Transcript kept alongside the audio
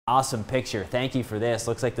Awesome picture. Thank you for this.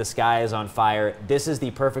 Looks like the sky is on fire. This is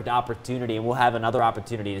the perfect opportunity, and we'll have another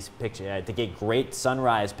opportunity to get great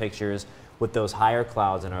sunrise pictures with those higher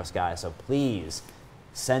clouds in our sky. So please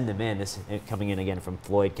send them in. This is coming in again from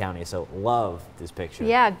Floyd County. So love this picture.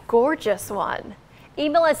 Yeah, gorgeous one.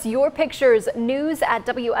 Email us your pictures,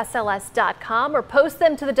 news@WSLS.com, or post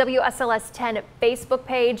them to the WSLS 10 Facebook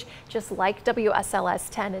page. Just like WSLS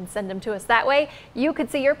 10 and send them to us. That way you could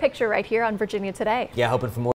see your picture right here on Virginia Today. Yeah, hoping for more.